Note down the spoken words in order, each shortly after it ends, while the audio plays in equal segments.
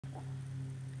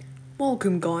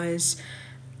Welcome guys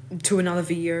to another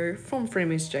video from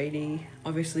MSJD.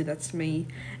 Obviously that's me,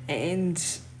 and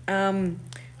hope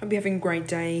you're having a great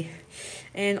day,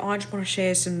 and I just want to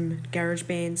share some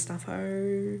GarageBand stuff.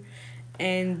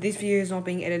 And this video is not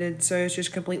being edited, so it's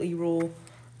just completely raw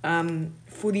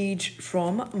footage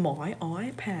from my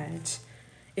iPad.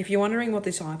 If you're wondering what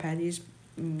this iPad is,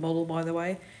 model by the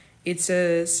way, it's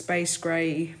a space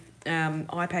grey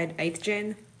iPad 8th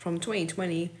gen from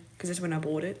 2020, because that's when I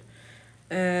bought it.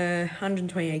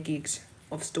 128 gigs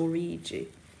of storage,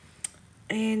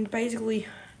 and basically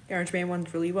GarageBand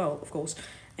runs really well, of course.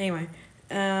 Anyway,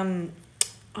 I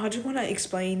just want to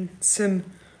explain some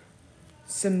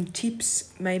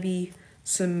tips, maybe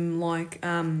some like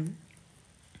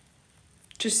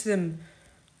just some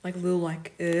like little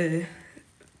like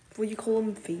what do you call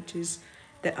them, features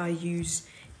that I use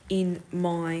in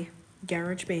my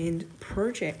GarageBand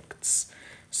projects.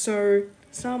 So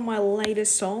some of my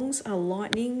latest songs are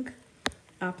Lightning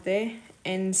up there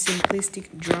and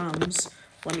Simplistic Drums.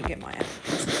 Let me get my Apple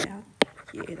Pencil out.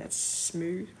 Yeah, that's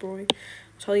smooth, boy.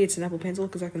 I'll tell you it's an Apple Pencil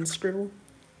because I can scribble.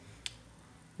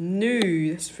 No,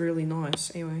 that's really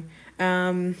nice. Anyway,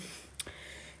 and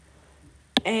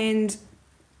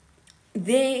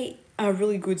they are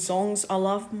really good songs. I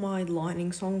love my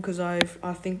Lightning song because I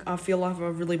feel like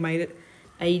I've really made it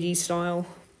 80s style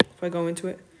if I go into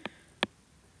it.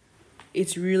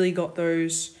 It's really got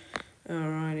those,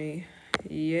 alrighty,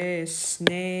 yeah,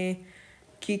 snare,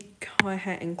 kick,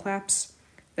 hi-hat and claps.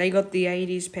 They got the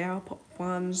 80s power pop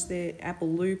ones, they're Apple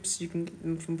loops, you can get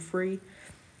them from free.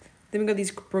 Then we got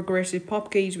these progressive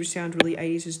pop keys which sound really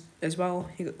 80s as well.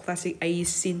 You got classic 80s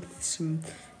synth, some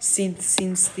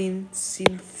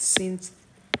synth.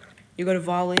 You got a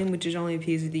violin which only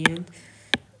appears at the end.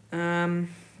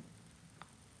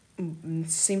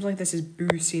 Seems like this is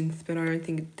boo synth, but I don't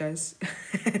think it does.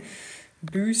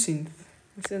 Boo synth.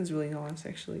 That sounds really nice,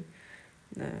 actually.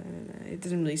 No, it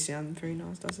doesn't really sound very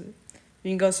nice, does it?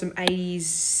 You got some 80s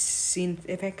synth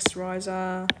FX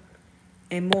riser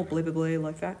and more blah blah blah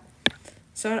like that.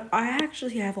 So I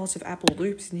actually have lots of Apple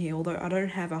loops in here, although I don't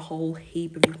have a whole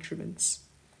heap of instruments.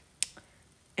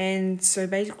 And so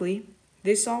basically,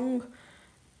 this song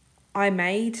I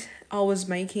was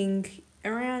making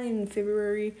around in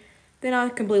February. Then I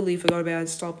completely forgot about it,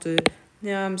 stopped it.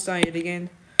 Now I'm starting it again.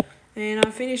 And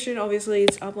I finished it, obviously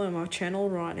it's uploaded on my channel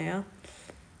right now.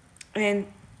 And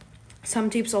some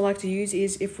tips I like to use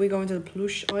is if we go into the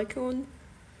plush icon,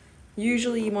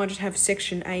 usually you might just have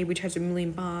section A which has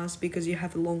 1,000,000 bars because you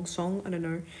have a long song, I don't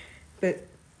know. But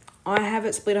I have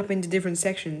it split up into different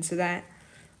sections so that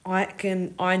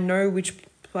I know which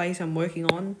place I'm working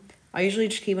on. I usually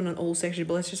just keep it on all sections,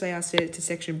 but let's just say I set it to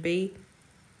section B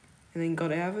and then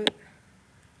got out of it.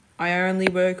 I only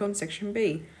work on section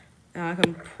B. I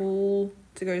can pull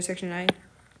to go to section A,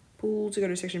 pull to go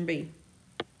to section B.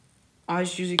 I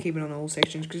just usually keep it on all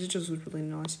sections because it just looks really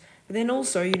nice. But then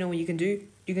also, you know what you can do?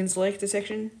 You can select a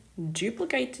section,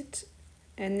 duplicate it,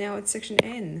 and now it's section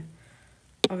N.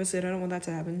 Obviously, I don't want that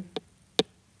to happen.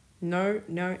 No,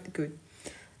 good.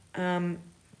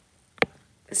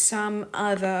 Some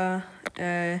other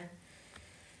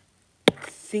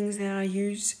things that I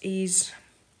use is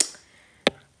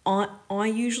I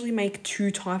usually make two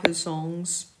types of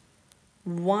songs.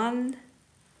 One,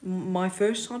 my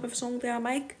first type of song that I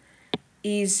make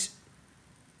is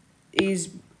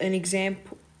simplistic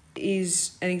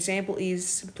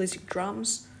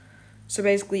drums. So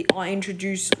basically I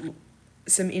introduce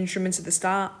some instruments at the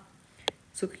start.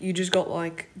 So you just got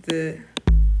like the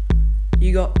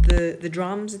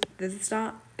drums at the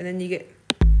start, and then you get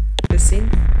the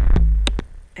synth,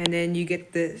 and then you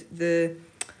get the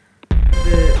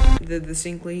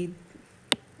sync lead,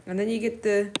 and then you get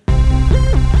the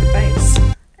bass,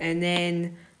 and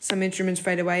then some instruments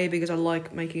fade away because I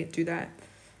like making it do that,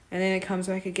 and then it comes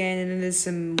back again, and then there's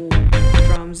some more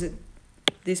drums at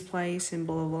this place and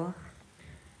blah blah blah,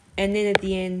 and then at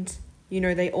the end, you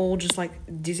know, they all just like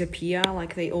disappear,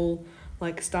 like they all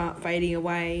like start fading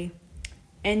away.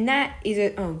 And that is a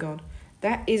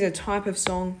type of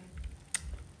song.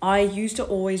 I used to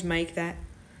always make that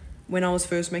when I was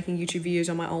first making YouTube videos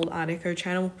on my old Art Deco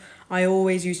channel. I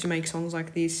always used to make songs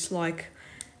like this, like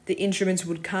the instruments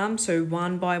would come, so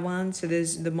one by one, so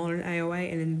there's the modern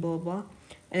AOA and then blah blah,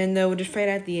 and then they would just fade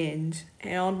out at the end,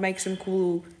 and I'd make some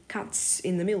cool cuts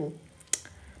in the middle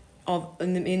of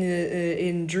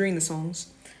during the songs.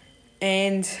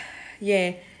 And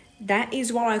yeah, that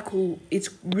is what I call, it's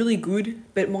really good,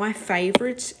 but my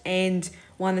favourite and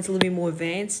one that's a little bit more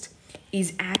advanced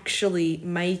is actually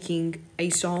making a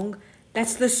song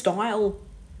that's the style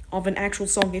of an actual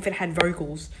song if it had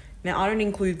vocals. Now, I don't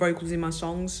include vocals in my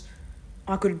songs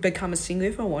I could become a singer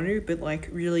if I want to, but like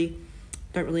really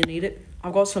don't really need it.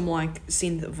 I've got some like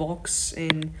synth Vox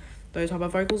and those type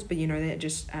of vocals, but you know, they're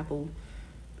just Apple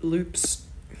loops.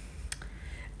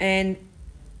 And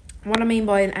what I mean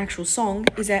by an actual song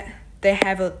is that they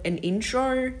have an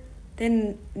intro,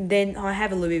 then I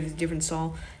have a little bit of a different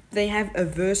style. They have a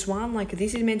verse one, like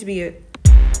this is meant to be a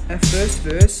first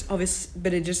verse, obviously,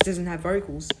 but it just doesn't have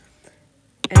vocals.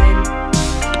 And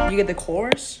then you get the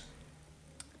chorus,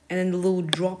 and then the little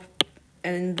drop,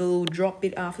 and then the little drop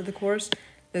bit after the chorus.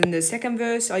 Then the second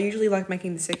verse, I usually like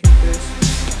making the second verse.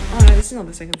 Oh no, this is not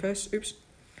the second verse, oops.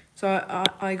 So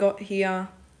I got here,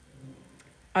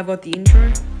 I've got the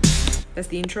intro, that's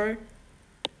the intro.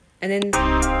 And then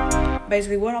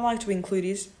basically what I like to include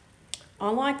is, I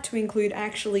like to include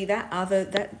actually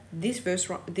this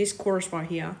chorus right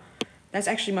here. That's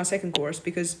actually my second chorus,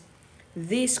 because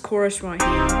this chorus right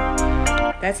here,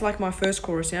 that's like my first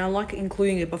chorus, and I like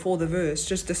including it before the verse,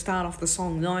 just to start off the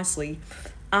song nicely.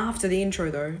 After the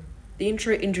intro though, the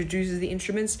intro introduces the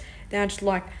instruments. Then I just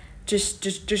like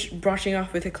just brushing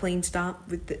off with a clean start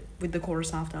with the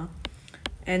chorus after,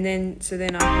 and then they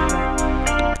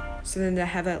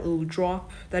have that little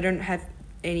drop. They don't have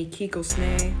any kick or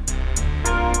snare.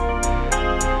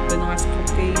 The nice pop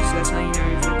keys, so that's how you know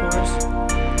it's the chorus.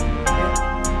 Yeah.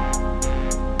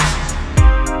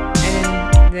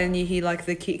 And then you hear like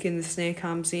the kick and the snare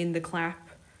comes in, the clap.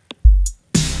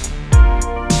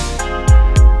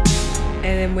 And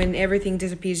then when everything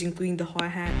disappears, including the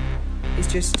hi-hat, it's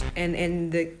just,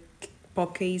 and the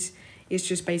pop keys, it's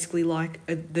just basically like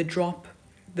the drop,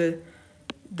 the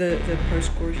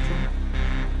post-chorus drop.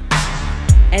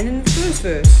 And then the first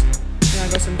verse, and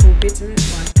I got some cool bits in it,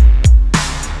 like,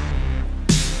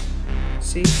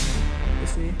 see,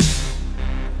 listen here.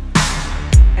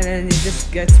 And then it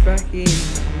just gets back in, I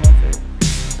love it.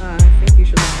 I think you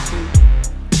should like it too.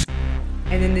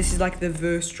 And then this is like the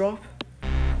verse drop.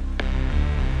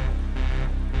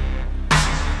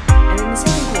 And then the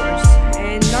second chorus.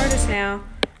 And notice how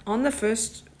on the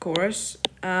first chorus,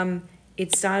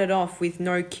 it started off with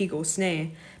no kick or snare.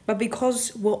 But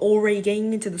because we're already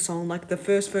getting into the song, like the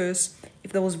first verse,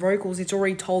 if there was vocals, it's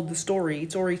already told the story.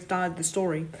 It's already started the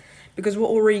story. Because we're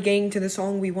already getting to the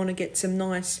song, we want to get some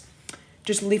nice,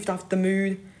 just lift up the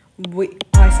mood.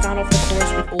 I start off the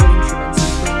chorus with all instruments,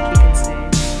 including kick and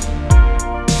snare.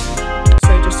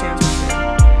 So it just sounds much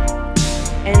better.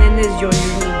 And then there's your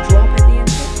usual drop at the end.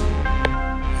 So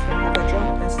I have that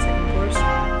drop, that's the second chorus.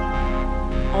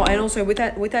 Oh, and also with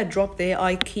that drop there,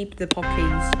 I keep the pop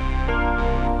keys.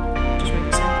 Just make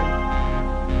it simple.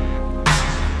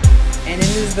 And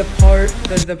then there's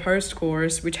the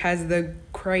post-chorus, which has the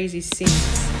crazy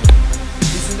synths.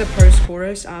 This is the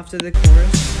post-chorus after the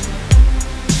chorus.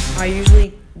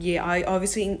 I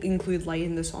obviously include late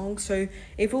in the song. So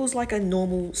if it was like a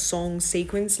normal song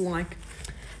sequence, like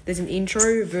there's an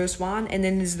intro, verse 1, and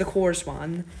then there's the chorus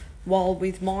 1. While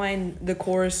with mine, the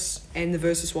chorus and the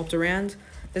verse are swapped around.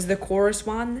 There's the chorus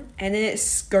 1, and then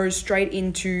it goes straight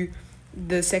into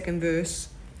the second verse.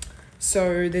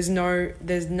 So there's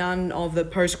none of the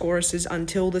post-choruses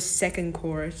until the second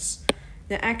chorus.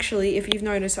 Now actually, if you've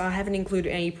noticed, I haven't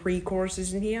included any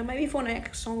pre-choruses in here. Maybe for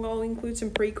next song I'll include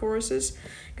some pre-choruses,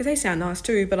 because they sound nice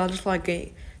too, but I just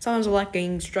like sometimes I like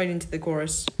getting straight into the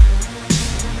chorus. So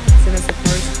that's the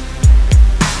post.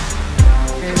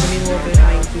 And in the middle of it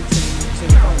I include some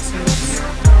synths.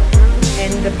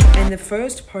 And the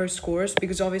first post-chorus,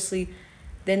 because obviously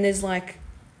then there's like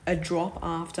a drop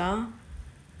after,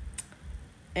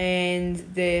 and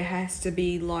there has to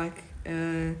be like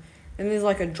and there's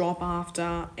like a drop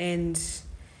after, and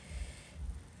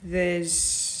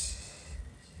there's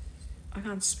I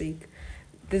can't speak.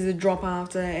 There's a drop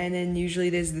after, and then usually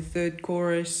there's the third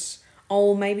chorus.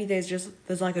 Oh, maybe there's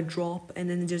like a drop, and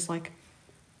then just like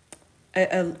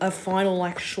a final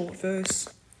like short verse,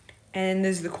 and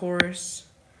there's the chorus,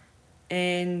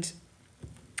 and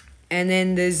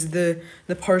then there's the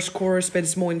post-chorus, but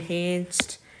it's more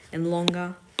enhanced and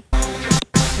longer.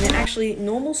 And then actually,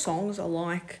 normal songs are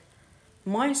like,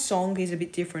 my song is a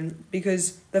bit different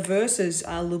because the verses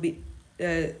are a little bit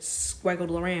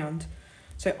squaggled around.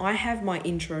 So I have my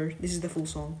intro. This is the full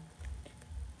song.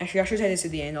 Actually, I should say this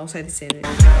at the end. I'll say this at the end.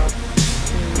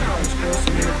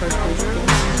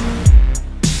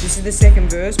 This is the second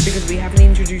verse because we haven't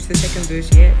introduced the second verse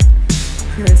yet.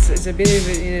 It's a bit of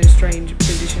in a strange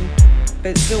position,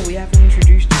 but still we haven't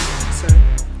introduced it. So,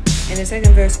 and the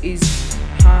second verse is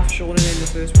half shorter than the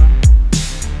first one.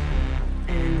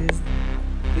 And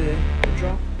there's the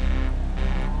drop.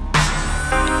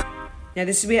 Now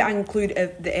this is where I include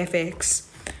the FX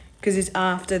because it's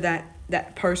after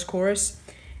that post-chorus,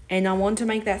 And I want to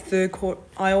make that third chorus.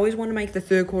 I always want to make the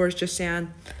third chorus just sound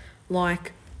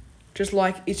like,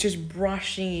 it's just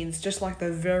brushing in. It's just like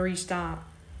the very start.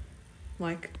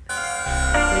 Like,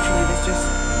 literally, there's just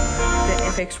the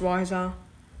FX riser,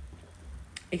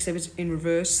 except it's in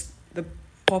reverse. The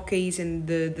pop keys and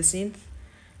the synth.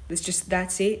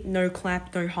 That's it. No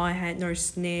clap, no hi-hat, no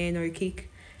snare, no kick.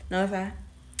 None of that.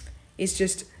 It's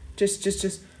just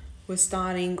we're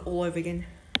starting all over again.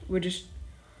 We're just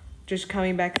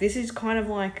coming back. This is kind of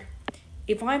like,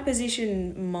 if I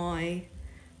position my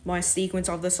sequence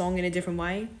of the song in a different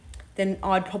way, then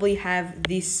I'd probably have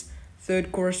this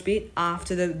third chorus bit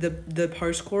after the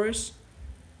post chorus.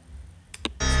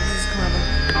 So this is kind of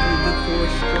like the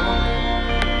chorus drop.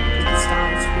 Just the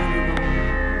start is really long.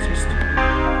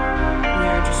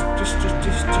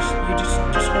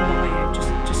 Just remind it.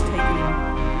 Just take it in.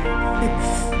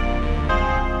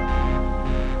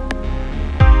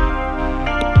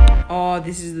 Oh,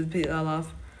 this is the bit I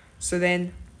love. So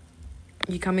then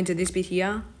you come into this bit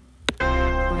here.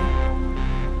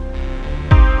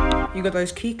 You got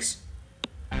those kicks.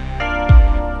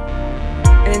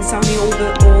 And then suddenly all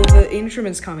the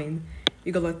instruments come in.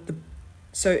 You got like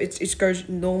so it goes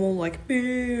normal like at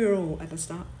the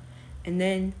start. And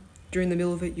then during the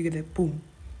middle of it you get the boom,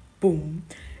 boom,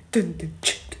 dun, dun,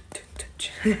 ch, dun, dun,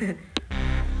 ch.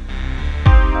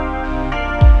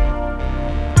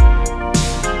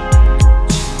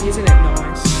 Isn't it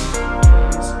nice? See,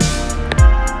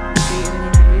 and then you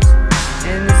have this.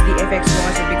 And there's the FX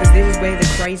riser, because this is where the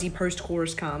crazy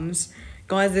post-chorus comes.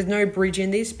 Guys, there's no bridge in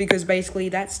this, because basically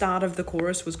that start of the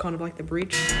chorus was kind of like the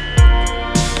bridge.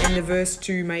 And the verse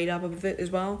 2 made up of it as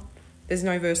well. There's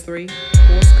no verse 3, of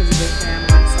course, because of the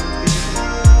family songs.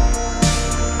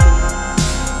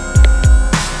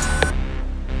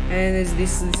 And there's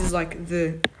this is like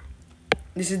this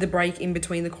is the break in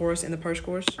between the chorus and the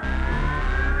post-chorus.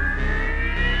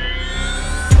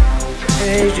 And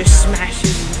then it just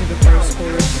smashes into the first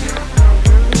chorus.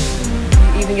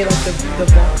 You even get like the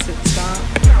box at the start.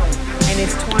 And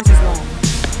it's twice as long.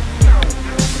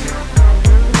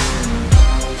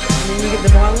 And then you get the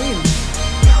violin.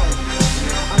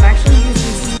 I've actually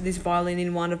used this violin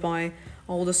in one of my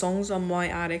older songs on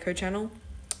my Art Echo channel.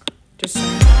 Just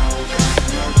saying.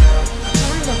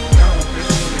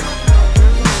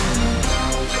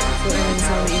 So, and then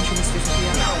some of the instruments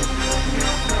disappear.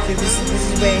 So this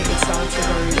is where it starts to go.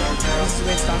 This is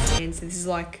where it starts to end. So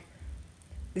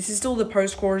this is still the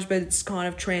post chorus, but it's kind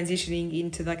of transitioning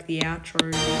into like the outro.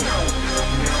 The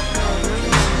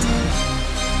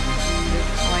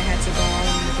hi-hats are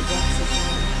gone with the box as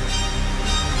well.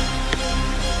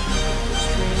 The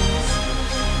strings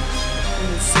and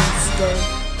the synths go.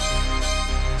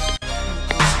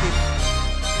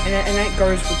 And that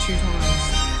goes for 2 times.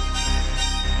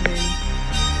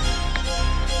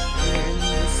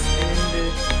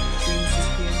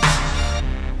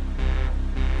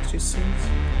 Just sings.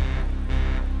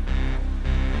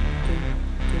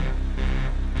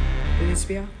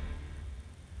 Spear.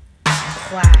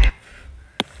 Clap.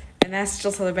 And that's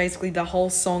just basically the whole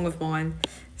song of mine.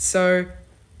 So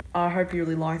I hope you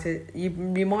really liked it.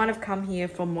 You might have come here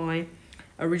from my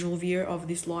original video of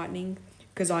this lightning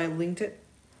because I linked it.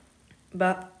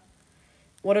 But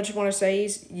what I just want to say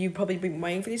is you've probably been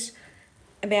waiting for this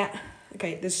about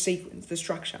the sequence, the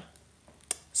structure.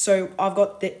 So I've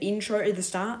got the intro at the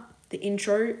start. The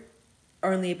intro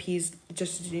only appears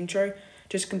just as an intro.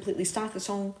 Just completely start the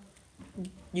song.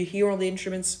 You hear all the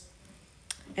instruments.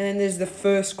 And then there's the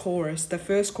first chorus. The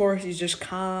first chorus is just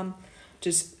calm.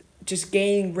 Just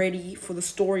getting ready for the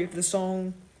story of the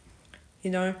song.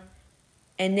 You know.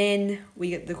 And then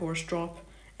we get the chorus drop.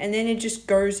 And then it just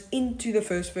goes into the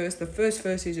first verse. The first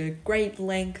verse is a great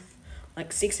length.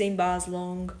 Like 16 bars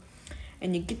long.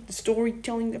 And you get the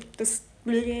storytelling of this.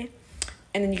 And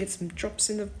then you get some drops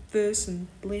in the verse and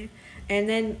blah. And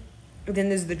then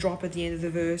there's the drop at the end of the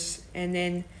verse. And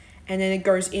then it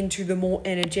goes into the more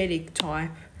energetic type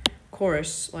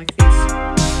chorus like this.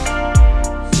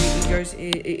 So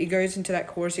it goes into that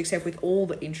chorus except with all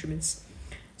the instruments.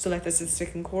 So like that's the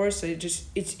second chorus. So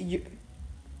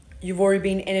you've already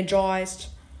been energized.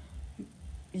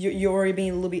 You're already being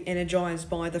a little bit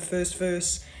energized by the first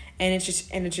verse. And it's just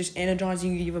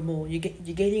energizing you even more. You're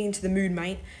getting into the mood,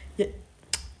 mate.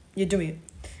 You're doing it.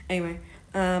 Anyway,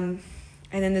 and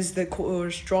then there's the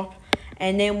chorus drop.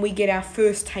 And then we get our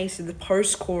first taste of the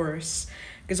post-chorus.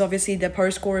 Because obviously the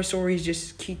post-chorus always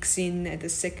just kicks in at the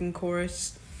second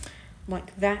chorus.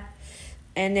 Like that.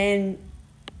 And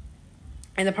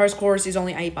the post-chorus is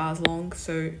only 8 bars long.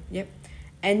 So, yep.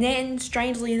 And then,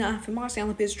 strangely enough, it might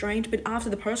sound a bit strange, but after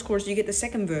the post-chorus you get the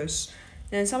second verse.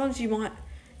 And sometimes you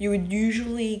you would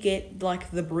usually get like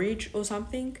the bridge or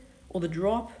something, or the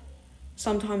drop.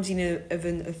 Sometimes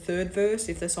even a third verse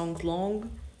if the song's long,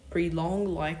 pretty long.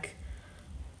 Like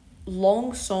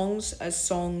long songs are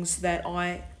songs that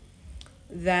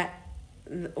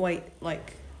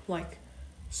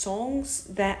songs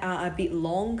that are a bit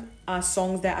long are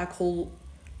songs that are called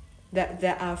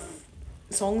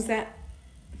songs that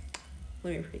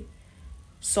let me repeat.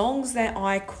 Songs that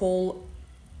I call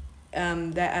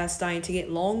that are starting to get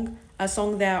long are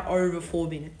songs that are over 4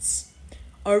 minutes.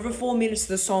 Over 4 minutes,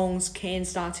 the songs can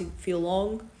start to feel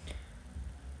long.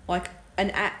 Like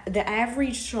the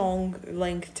average song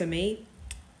length to me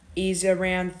is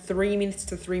around 3 minutes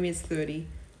to 3 minutes 30.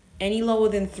 Any lower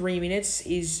than 3 minutes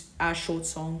are short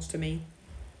songs to me.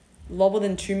 Lower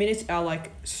than 2 minutes are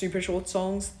like super short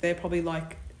songs. They're probably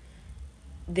like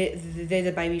they're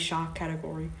the Baby Shark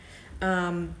category.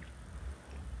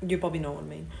 You probably know what I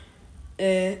mean.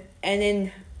 And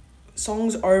then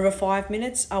songs over 5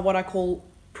 minutes are what I call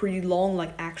pretty long,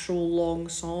 like actual long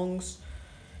songs.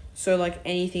 So like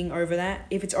anything over that.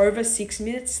 If it's over 6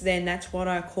 minutes, then that's what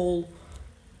I call.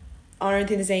 I don't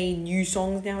think there's any new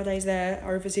songs nowadays that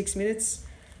are over 6 minutes.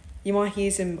 You might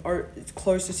hear some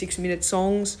close to 6 minute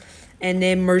songs, and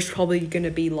they're most probably going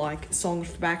to be like songs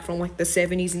back from like the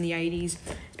 70s and the 80s.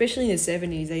 Especially in the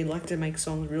 70s, they like to make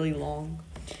songs really long.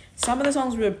 Some of the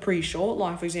songs were pretty short,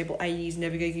 like for example, 80s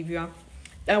Never Gonna Give You Up.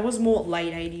 That was more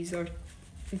late 80s though,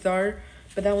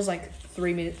 but that was like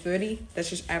 3 minutes 30. That's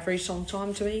just average song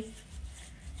time to me.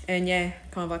 And yeah,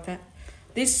 kind of like that.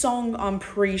 This song I'm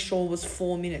pretty sure was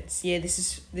 4 minutes. Yeah, this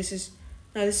is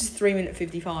 3 minute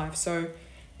 55. So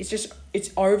it's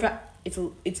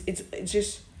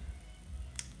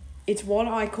what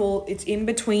I call, it's in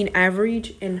between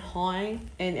average and high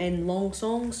and long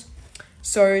songs.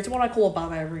 So it's what I call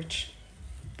above average,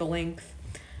 the length.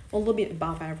 A little bit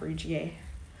above average, yeah.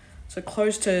 So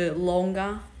close to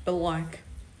longer, but like,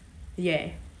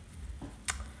 yeah.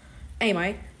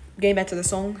 Anyway, getting back to the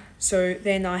song. So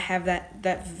then I have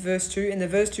that verse 2, and the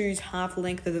verse 2 is half the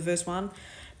length of the verse 1,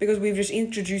 because we've just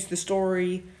introduced the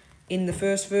story in the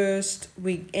first verse.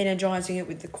 We energizing it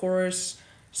with the chorus,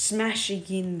 smashing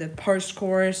in the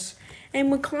post-chorus, and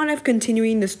we're kind of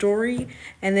continuing the story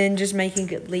and then just making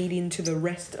it lead into the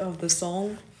rest of the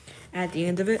song at the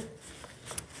end of it.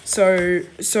 So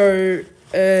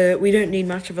we don't need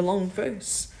much of a long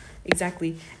verse.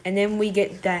 Exactly. And then we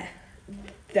get that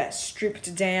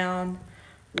stripped down,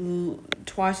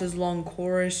 twice as long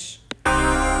chorus, the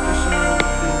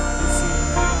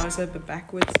synthesizer, but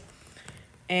backwards.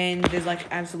 And there's like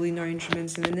absolutely no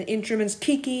instruments, and then the instruments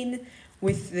kick in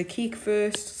with the kick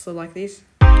first, so like this,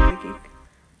 the kick.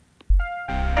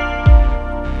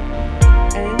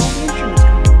 And then the instruments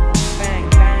come in, bang,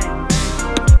 bang,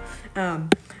 bang.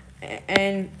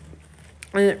 And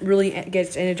it really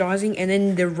gets energizing, and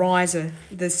then the riser,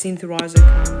 the synthesizer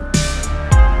comes.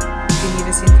 Give me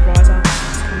the synthesizer.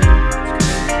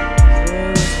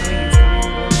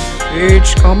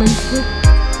 It's coming.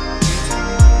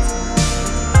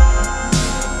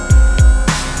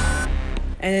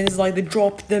 And then it's like the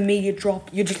drop, the immediate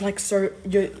drop. You're just like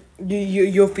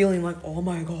you're feeling like, oh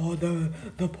my god,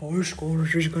 the post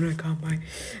chorus is gonna come, mate.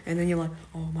 And then you're like,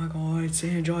 oh my god, it's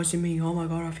energizing me. Oh my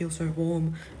god, I feel so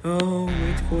warm. Oh,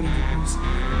 wait 40 degrees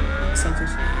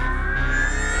Celsius.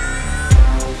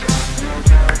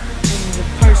 And the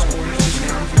post chorus just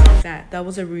comes like that. That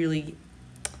was a really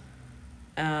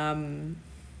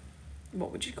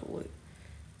what would you call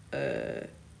it?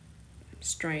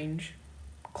 Strange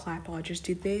clap I just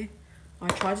did there. I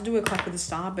tried to do a clap at the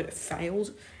start, but it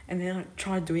failed, and then I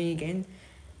tried doing it again,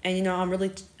 and I'm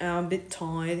really a bit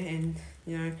tired, and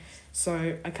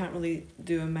so I can't really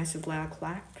do a massive loud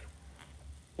clap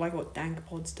like what Dank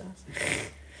Pods does.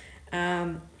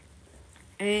 And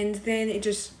then it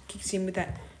just kicks in with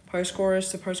that post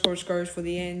chorus. The post chorus goes for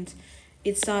the end.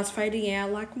 It starts fading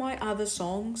out like my other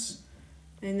songs,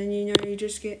 and then you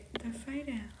just get the fade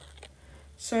out.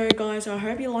 So guys, I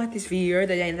hope you like this video.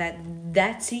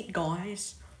 That's it,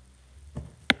 guys.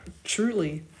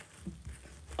 Truly,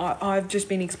 I've just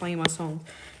been explaining my song.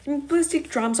 Simplistic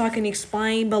drums I can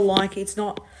explain, but like it's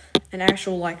not an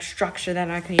actual like structure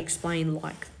that I can explain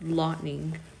like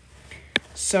lightning.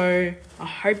 So I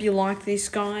hope you like this,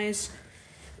 guys.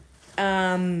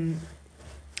 Give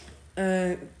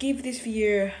this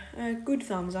video a good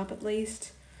thumbs up at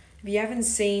least. If you haven't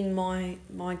seen my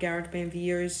GarageBand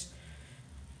videos,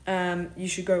 you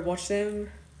should go watch them,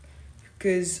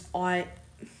 because I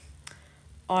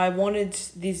wanted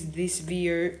this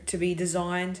video to be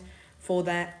designed for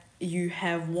that you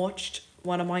have watched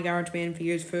one of my GarageBand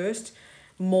videos first,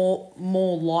 more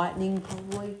lightning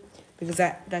probably, because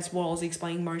that's what I was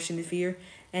explaining most in this video.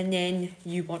 And then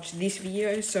you watch this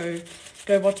video, so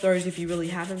go watch those if you really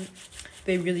haven't.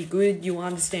 They're really good. You'll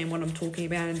understand what I'm talking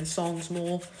about in the songs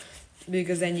more,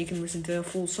 because then you can listen to the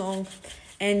full song.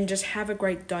 And just have a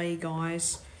great day,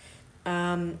 guys.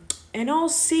 And I'll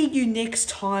see you next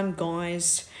time,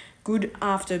 guys. Good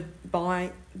after.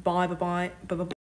 Bye. Bye. Bye. Bye. Bye. Bye.